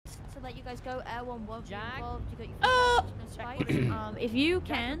let you guys go. Air 1 won't be involved. You got your fight. If you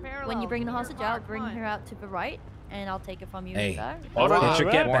can, when you bring the hostage out, bring her out to the right, and I'll take it from you. Hey, sir. get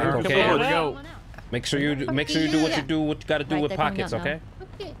your get back, okay? Make sure you do what you gotta do with pockets, okay?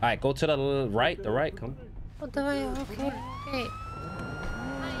 Okay. All right, go to the right, come. Okay.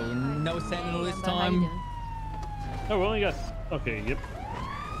 No sentinel this time. Oh, we only got. Okay, yep.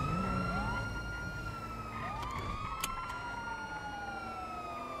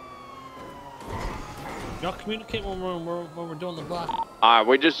 Y'all communicate when we're doing the block. All right,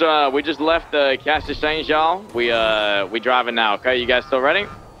 we just left the cash exchange, y'all. We driving now. Okay, you guys still ready?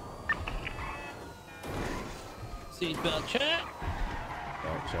 Seatbelt check.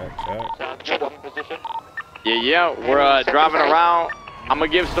 Check. Yeah. We're driving around. I'm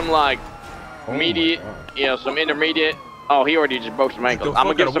gonna give some like immediate, some intermediate. Oh, he already just broke some ankles. I'm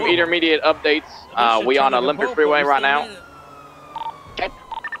gonna give some intermediate updates. We on Olympic Freeway right now.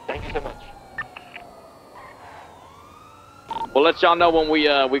 Thank you so much. We'll let y'all know when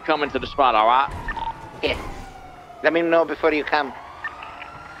we come into the spot. All right? Yeah. Let me know before you come.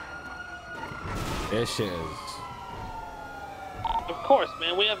 There she is. Of course,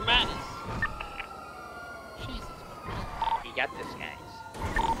 man. We have madness. Jesus. You got this, guys.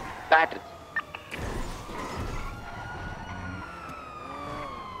 Got it.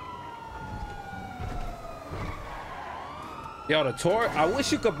 Yo, the tour. I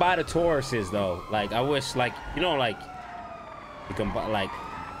wish you could buy the Tauruses though. Like, I wish, like, like you can buy, like,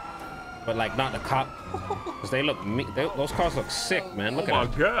 but like not the cop, because they look those cars look sick, man. Look at them. Oh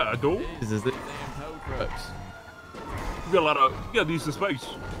my god, dude. This is the tow trucks. You got decent space.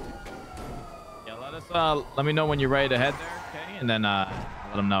 Yeah, let me know when you're ready to head there, okay? And then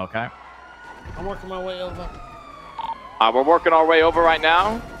let them know, okay? I'm working my way over. We're working our way over right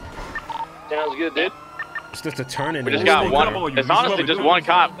now. Sounds good, dude. It's just a turning. We just got one. It's honestly just one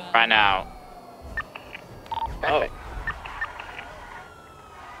cop right now. Oh.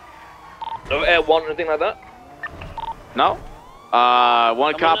 No air one or anything like that? No.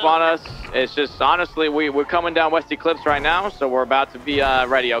 One cop on us. It's just honestly we're coming down West Eclipse right now, so we're about to be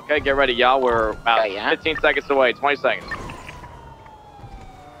ready. Okay, get ready, y'all. We're about 15 seconds away. 20 seconds.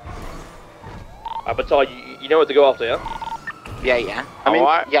 But you know what to go after, yeah? Yeah. I mean,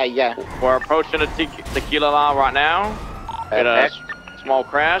 yeah. We're approaching the tequila line right now. Got a small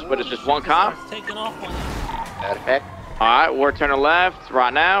crash, but it's just one cop. Taking off on you. Perfect. All right, we're turning left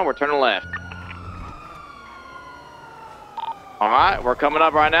right now. We're turning left. All right, we're coming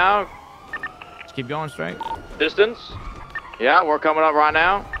up right now. Just keep going straight. Distance? Yeah, we're coming up right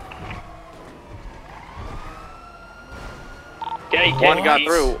now. One got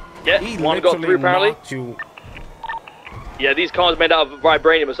through. Yeah, one got through apparently. Yeah, these cars made out of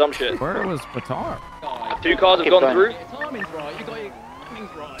vibranium or some shit. Where was Patar? Two cars have gone through. Your timing's right. You got your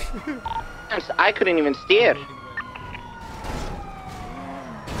timing's right. I couldn't even steer.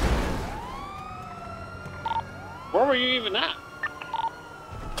 Where were you even at?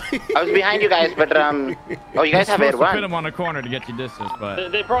 I was behind you guys, but oh, you guys have Air 1. Put them on the corner to get you distance, but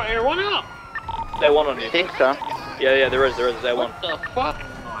they brought Air 1 out. Air 1 on you. I think so. Yeah, there is Air 1. What the fuck?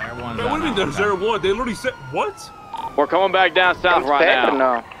 Air 1. Man, what do you mean there's Air 1? They literally said what? We're coming back down south right now.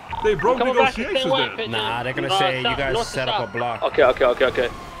 No? They broke negotiations then. Nah, they're gonna say you guys set up a block. Okay.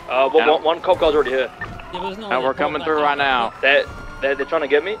 One cop car's already here. And we're coming through right now. They're trying to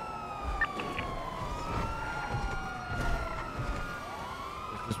get me.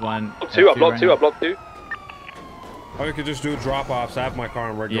 Just one. I blocked two. Or you could just do drop-offs. I have my car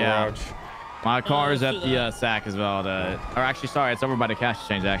in red garage. My car is at the SAC as well. Or actually, sorry, it's over by the cash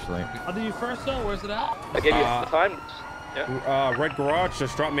exchange, actually. I'll do you first, though. Where's it at? I gave you the time. Yeah. Red garage,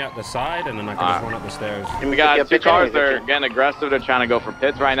 just drop me out the side, and then I can just run up the stairs. We got two cars. They're getting aggressive. They're trying to go for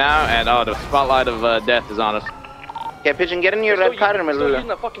pits right now, and the spotlight of death is on us. Yeah, Pigeon, get in your red car in the middle. Still using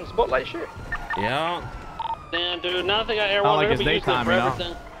the fucking spotlight shit. Yeah. Damn, dude. Now they got Air 1. Like it's daytime, you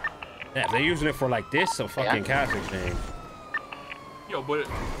know? Yeah, they're using it for like this, so fucking cash exchange. Yo, but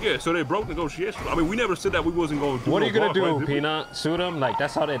so they broke negotiations. I mean, we never said that we wasn't going to do. What are you gonna do, Peanut? Shoot them? Like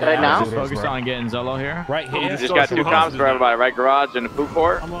that's how they right now. Just focus on getting Zolo here. Right here. You just got two cops for everybody. Right garage and the food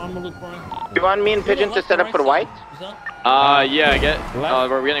court. I'm gonna look for him. You want me and Pigeon to set up for white? Yeah.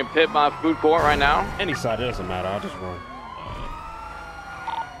 We're getting pit by food court right now. Any side, it doesn't matter. I'll just run.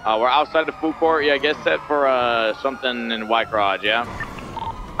 We're outside the food court. Yeah, get set for something in white garage. Yeah.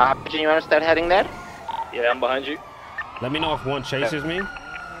 Pigeon, you want to start heading there? Yeah, I'm behind you. Let me know if one chases me.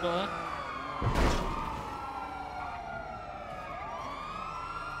 Go ahead.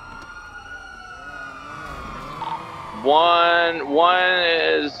 One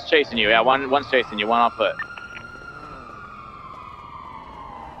is chasing you. Yeah, one's chasing you. One on foot.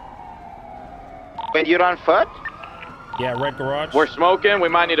 Wait, you're on foot? Yeah, red garage. We're smoking. We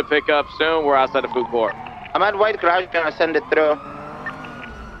might need to pick up soon. We're outside the food court. I'm at white garage. Gonna send it through.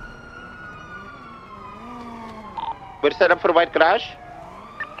 We're set up for white garage.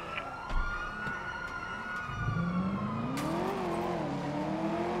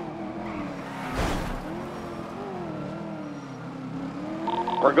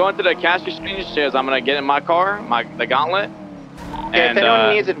 We're going to the cash exchange. Says I'm gonna get in my car, the Gauntlet. Okay, and, if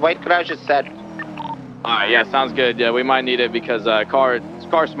anyone needs it, white garage is set. Alright, yeah, sounds good. Yeah, we might need it because car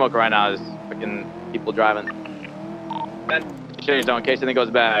smoke right now is freaking people driving. Exchange though, in case anything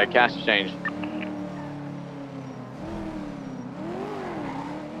goes bad. Cash exchange.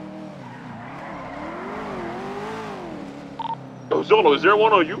 Yo, Zolo, is there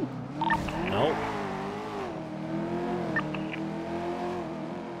one on you? No.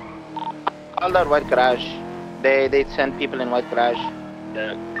 All that white garage. They send people in white garage.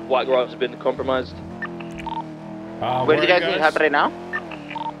 Yeah, white garage has been compromised. Where do you guys need help right now?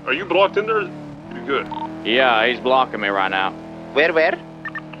 Are you blocked in there? You good? Yeah, he's blocking me right now. Where?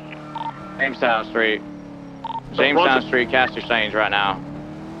 Jamestown Street. Jamestown Street, cash exchange right now.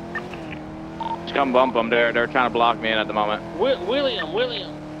 Just come bump them. They're trying to block me in at the moment. William.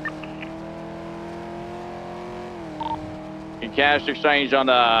 You cash exchange on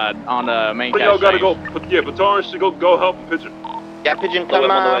the main But cash y'all gotta exchange. go. Yeah, Batar should go help him pitch it. Yeah, Pigeon, come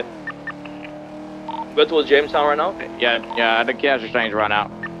on. Go towards Jamestown right now. Yeah, at the cash exchange right now.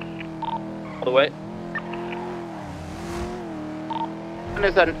 All the way.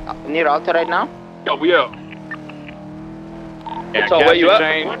 Is that near Alta right now? Yo, we out. Yeah, So where you at?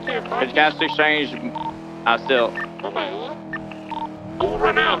 It's cash exchange. Still. Oh,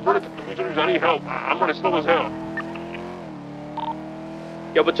 right now. I need help. I'm running slow as hell.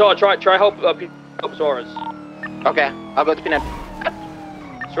 Yo, Batar, try help Suarez. Okay, I'll go to Peanut.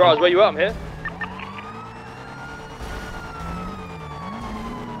 Suarez, where you at? I'm here.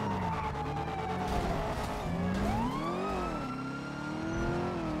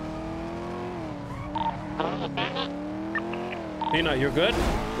 Peanut, you're good?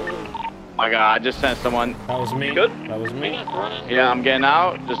 Oh my God, I just sent someone. That was me. You good? That was me. Yeah, I'm getting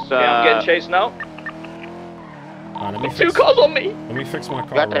out. Just Yeah, I'm getting chased now. Let me Two fix, cars on me. let me fix my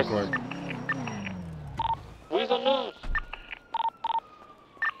car Got real this. quick. Where's the news?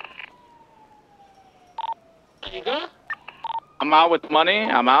 You good? I'm out with money.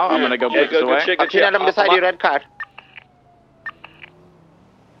 I'm out. I'm gonna go put this good away. shit, good shit. Peanut, I'm beside you, red car.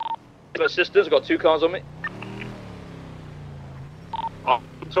 My sister's got 2 cars on me. Oh,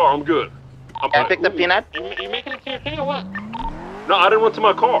 sorry, I'm good. Can I pick the Peanut? You making it to your thing or what? No, I didn't run to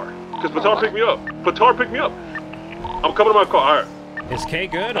my car. Because Batar picked me up. Batar picked me up. I'm coming to my car. All right. Is K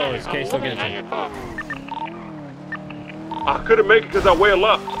good or is K still getting your car. I couldn't make it because I weigh a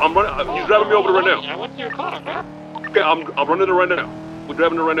lot. I'm running. He's driving me over there right I now. went to your car, bro. Okay, I'm running there right now. We're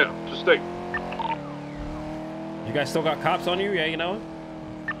driving there right now. Just stay. You guys still got cops on you? Yeah, you know?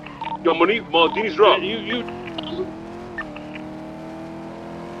 Yo, Maldini's drop. You.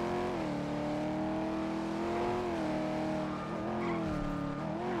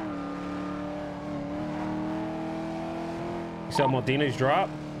 You saw Maldini's drop?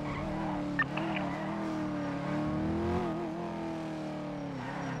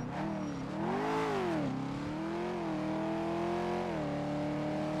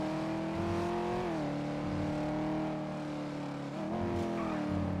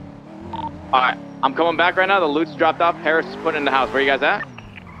 Alright, I'm coming back right now. The loot's dropped off. Harris is putting in the house. Where you guys at?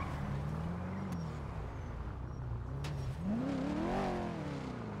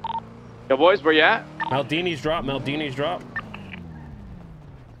 Yo, boys, where you at? Maldini's drop. Maldini's drop.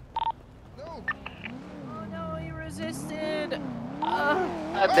 Oh no, he resisted. They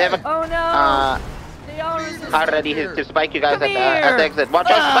have a Oh no. They all resisted. car ready to spike you guys Come at the exit. Watch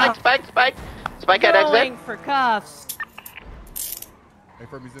out, spike at exit. Going for cuffs. Hey,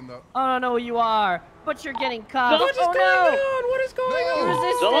 Fermi's in the... I don't know who you are, but you're getting cuffed. What is going on? What is going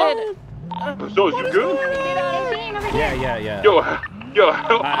on? Resisted. So, you good? Yeah. Yo,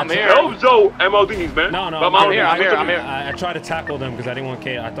 I'm here. Help Zoe and Maldini's, man. No, I'm here. I tried to tackle them because I didn't want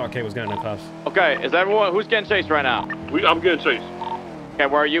K. I thought K was getting the cuffs. Okay, is everyone... Who's getting chased right now? I'm getting chased. Okay,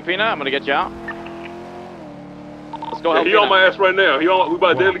 where are you, Peanut? I'm gonna get you out. Let's go help He on Peanut. my ass right now. We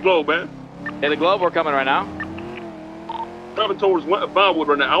by Daily Globe, man. Hey, the Globe, we're coming right now. Driving towards Vinewood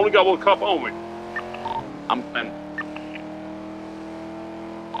right now. I only got one cop on me. I'm coming.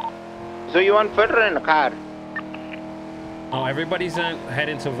 So you on foot or in a car? Oh, everybody's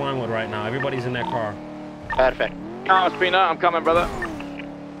heading to Vinewood right now. Everybody's in their car. Perfect. Oh, it's Peanut. I'm coming, brother.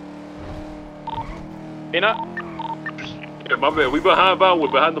 Peanut? Yeah, my bad. We behind bound.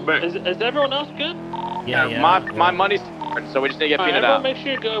 We're behind the bank. Is everyone else good? Yeah. My money's so we just need to get peanut out. Make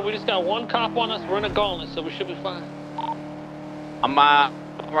sure you're good. We just got one cop on us. We're in a gauntlet, so we should be fine. I'm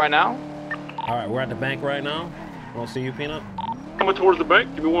right now. All right, we're at the bank right now. Want to see you, Peanut? Coming towards the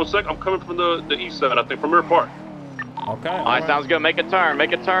bank. Give me 1 sec. I'm coming from the east side. I think from Mirror Park. Okay. All right, sounds good. Make a turn.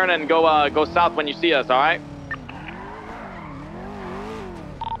 Make a turn and go south when you see us. All right.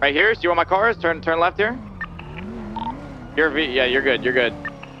 Right here. See where my car is? Turn left here. Yeah, you're good. You're good.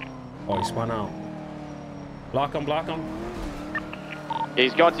 Oh, he spun out. Block him. Yeah,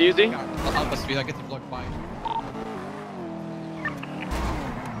 he's going to Uzi.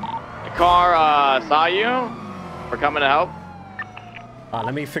 The car saw you. We're coming to help.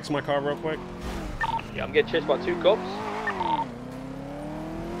 Let me fix my car real quick. Yeah, I'm getting chased by 2 cops.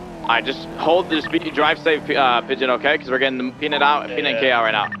 Alright, just hold the speed, drive safe, Pigeon, okay? Because we're getting the Peanut and K out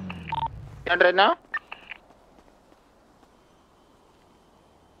right now. And right now?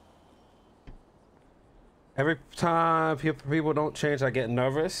 Every time people don't change, I get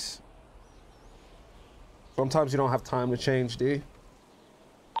nervous. Sometimes you don't have time to change, D.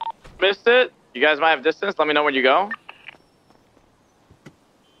 Missed it? You guys might have distance. Let me know when you go.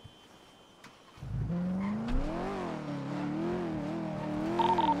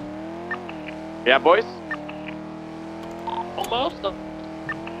 Yeah, boys? Almost.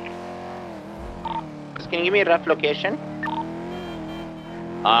 Can you give me a rough location?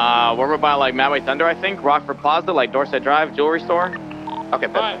 We're by like Madway Thunder, I think. Rockford Plaza, like Dorset Drive, jewelry store. Okay,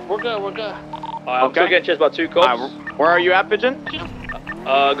 perfect. Alright, we're good. Alright, I'm still getting chased by 2 cops. Where are you at, Pigeon?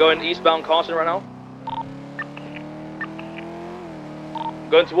 Going eastbound Carson right now.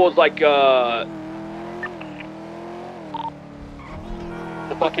 Going towards like the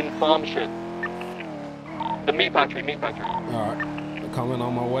fucking farm shit. The meat factory. All right, coming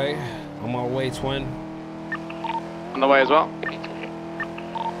on my way. On my way, twin. On the way as well.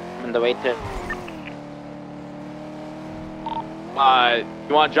 On the way to.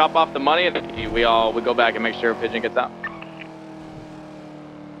 You want to drop off the money and we go back and make sure Pigeon gets out?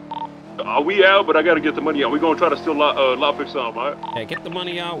 We out, but I gotta get the money out. We're gonna try to steal lockpick some, alright? Hey, get the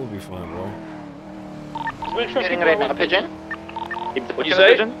money out, we'll be fine, bro. Just make sure Getting right now, Pigeon. What you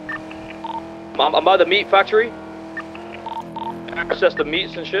say? I'm by the meat factory. Access the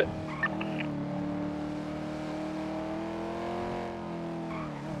meats and shit.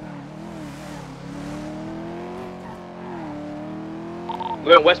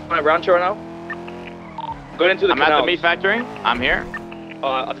 We're going West Point Rancho right now. Going into the canals. I'm at the meat factory. I'm here.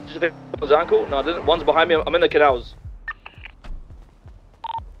 I just think it was ankle. No, I didn't. One's behind me. I'm in the canals.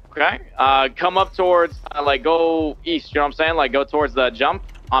 Okay. Come up towards, like, go east. You know what I'm saying? Like, go towards the jump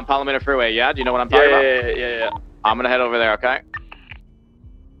on Palomino Freeway. Yeah. Do you know what I'm talking about? Yeah. I'm gonna head over there. Okay.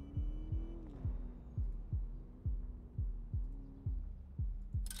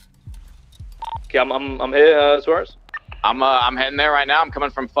 Okay. I'm here, Suarez. I'm heading there right now. I'm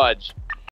coming from Fudge.